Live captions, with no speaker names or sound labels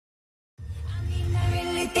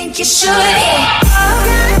think you should.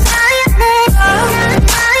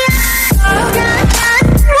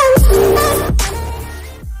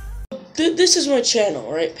 This is my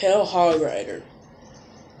channel, right? Pale Hog Rider.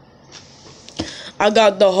 I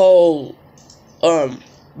got the whole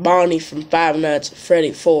Bonnie from Five Nights at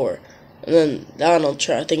Freddy 4, and then Donald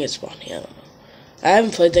Trump. I think it's Bonnie. I don't know. I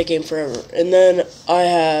haven't played that game forever. And then I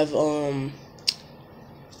have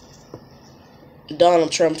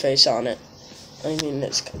Donald Trump face on it. I mean,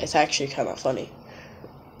 it's actually kind of funny.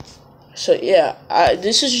 So yeah,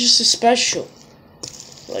 this is just a special.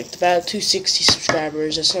 Like about 260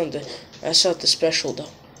 subscribers. That's not the special though.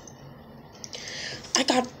 I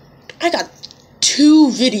got 2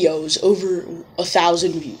 videos over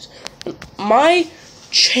 1,000 views. My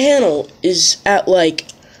channel is at like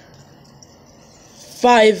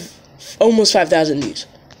almost 5,000 views.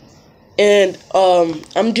 And I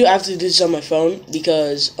have to do this on my phone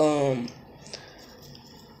because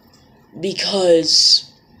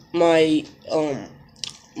my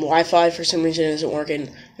Wi-Fi for some reason isn't working,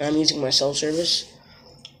 and I'm using my cell service.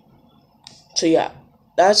 So yeah,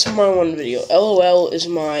 that's my one video. LOL is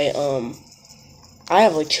my I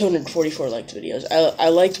have like 244 liked videos. I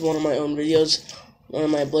liked one of my own videos, one of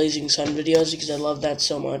my Blazing Sun videos, because I love that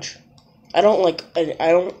so much. That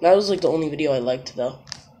was like the only video I liked though.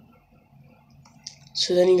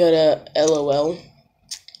 So then you go to LOL.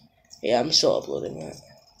 Yeah, I'm still uploading that.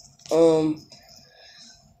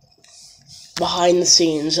 Behind the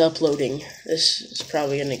scenes uploading. This is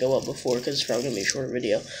probably gonna go up before because it's probably gonna be a short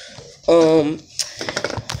video.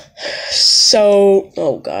 So,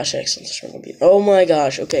 oh gosh, excellent. Oh my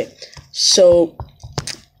gosh, okay. So,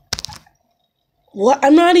 what?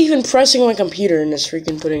 I'm not even pressing my computer and it's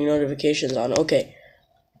freaking putting notifications on. Okay.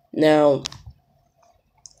 Now,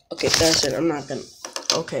 okay, that's it. I'm not gonna.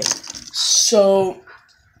 Okay. So,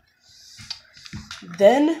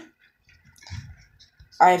 then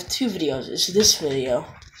I have 2 videos. It's this video.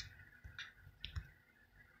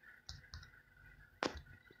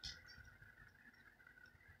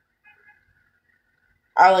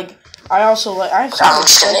 I have so many, Now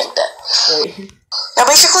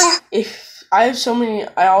basically,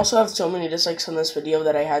 I also have so many dislikes on this video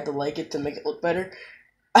that I had to like it to make it look better.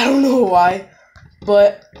 I don't know why,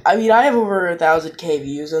 but I mean, I have over 1,000K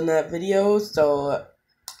views on that video, so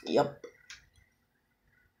yep.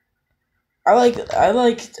 I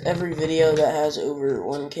liked every video that has over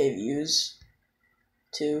 1K views,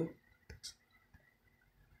 too.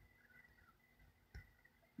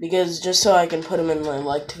 Because just so I can put them in my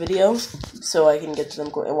liked video, so I can get to them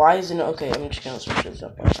quick. Why isn't it? Okay, I'm just gonna switch this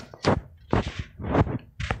up.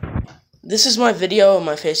 This is my video, and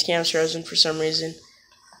my face cam's frozen for some reason.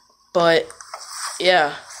 But,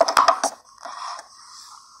 yeah.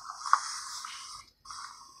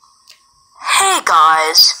 hey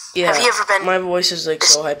guys. Yeah, have you ever been? My voice is like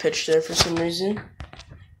so high pitched there for some reason.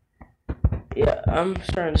 Yeah, I'm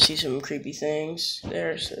starting to see some creepy things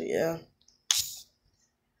there, so yeah.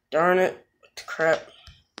 Darn it, what the crap.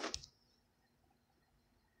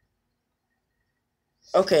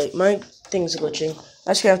 Okay, my thing's glitching.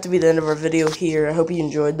 That's gonna have to be the end of our video here. I hope you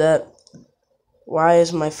enjoyed that. Why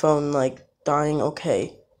is my phone, like, dying?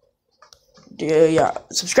 Okay. Yeah.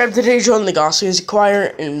 Subscribe to today's show on the Gospel Music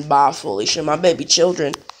Choir, and bye, Felicia, my baby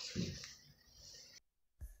children.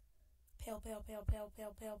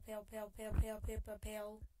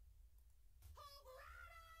 Pale.